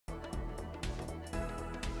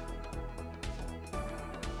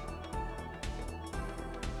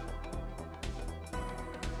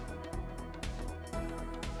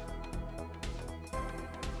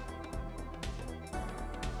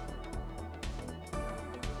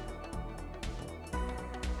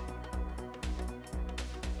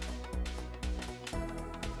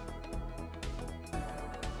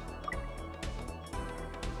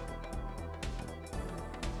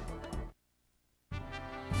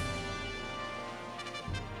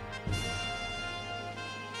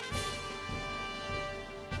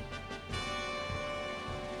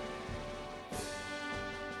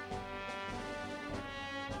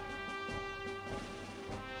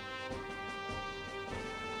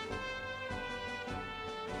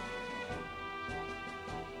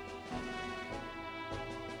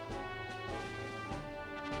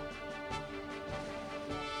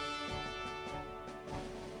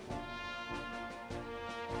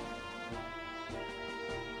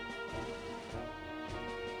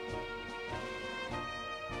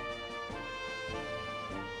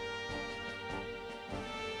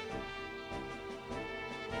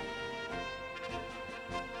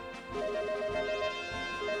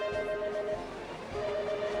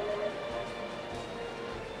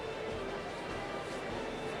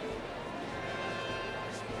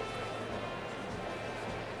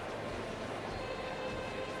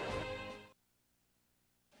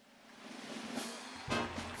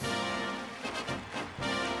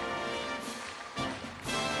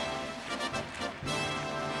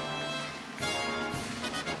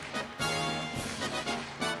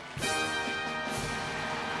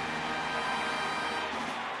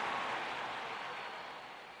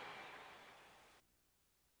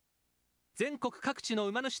全国各地の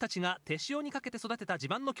馬主たちが手塩にかけて育てた自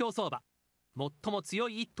慢の競走馬、最も強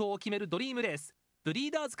い一頭を決めるドリームレースブリ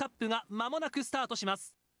ーダーズカップが間もなくスタートしま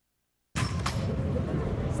す。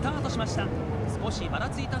スタートしました。少しばら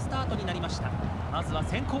ついたスタートになりました。まずは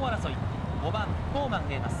先行争い。5番トーマ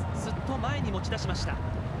ンエマス、すっと前に持ち出しました。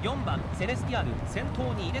4番セレスティアル、先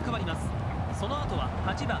頭に入れ替わります。その後は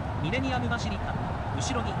8番ミレニアムバシリカ、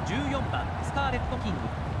後ろに14番スカーレットキング。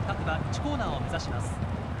各馬1コーナーを目指します。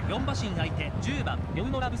4馬身相手10番リョウ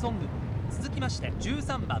ノラブソング、続きまして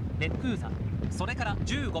13番レックウザ、それから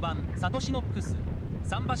15番サトシノックス。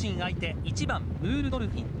3馬身相手1番ムールドル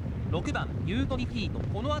フィン、6番ユウトディフィート、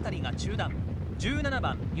この辺りが中段。17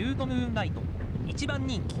番ユウトムーンライト、1番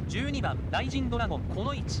人気12番ライジンドラゴン、こ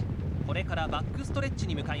の位置。これからバックストレッチ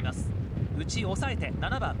に向かいます。内抑えて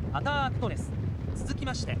7番アターアクトレス、続き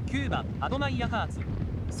まして9番アドマイヤハーツ、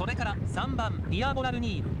それから3番ディアボラル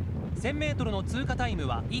ニール。 1000m の通過タイム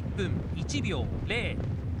は1分1秒0。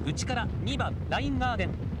内から2番ラインガーデン、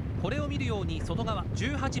これを見るように外側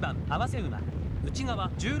18番合わせ馬、内側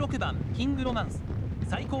16番キングロマンス、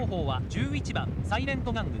最後方は11番サイレン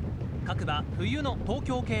トギャング。各馬冬の東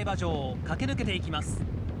京競馬場を駆け抜けていきます。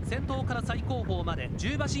先頭から最後方まで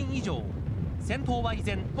10馬身以上。先頭は依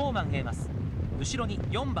然トーマンエマス、後ろに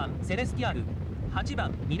4番セレスティアル、8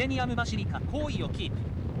番ミレニアムバシリカ、後位をキープ。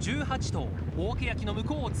18頭大欅の向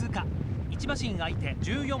こうを通過。1馬身相手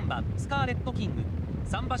14番スカーレットキング、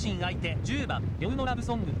3馬身相手10番リョウノラブ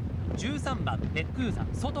ソング、13番レックウザ、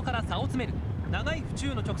外から差を詰める。長い府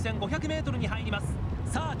中の直線 500m に入ります。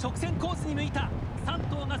さあ直線コースに向いた3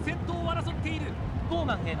頭が先頭を争っている。トー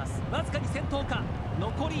マンエマスわずかに先頭か。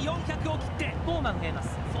残り400を切ってトーマンエマ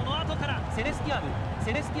ス、その後からセレスティアル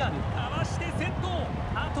かわして先頭、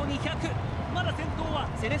あと200。まだ先頭は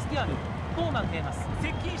セレスティアル、トーマンエマス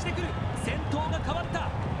接近してくる。先頭が変わった。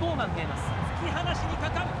トーマンエマス突き放しにか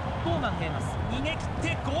かる。トーマンエマス逃げ切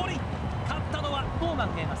ってゴールイン。勝ったのはトーマ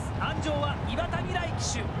ンエマス、安城は岩田未来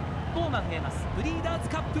騎手。トーマンエマスブリーダーズ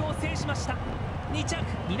カップを制しました。2着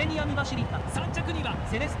ミレニアムバシリカ、3着には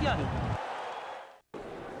セレスティアル。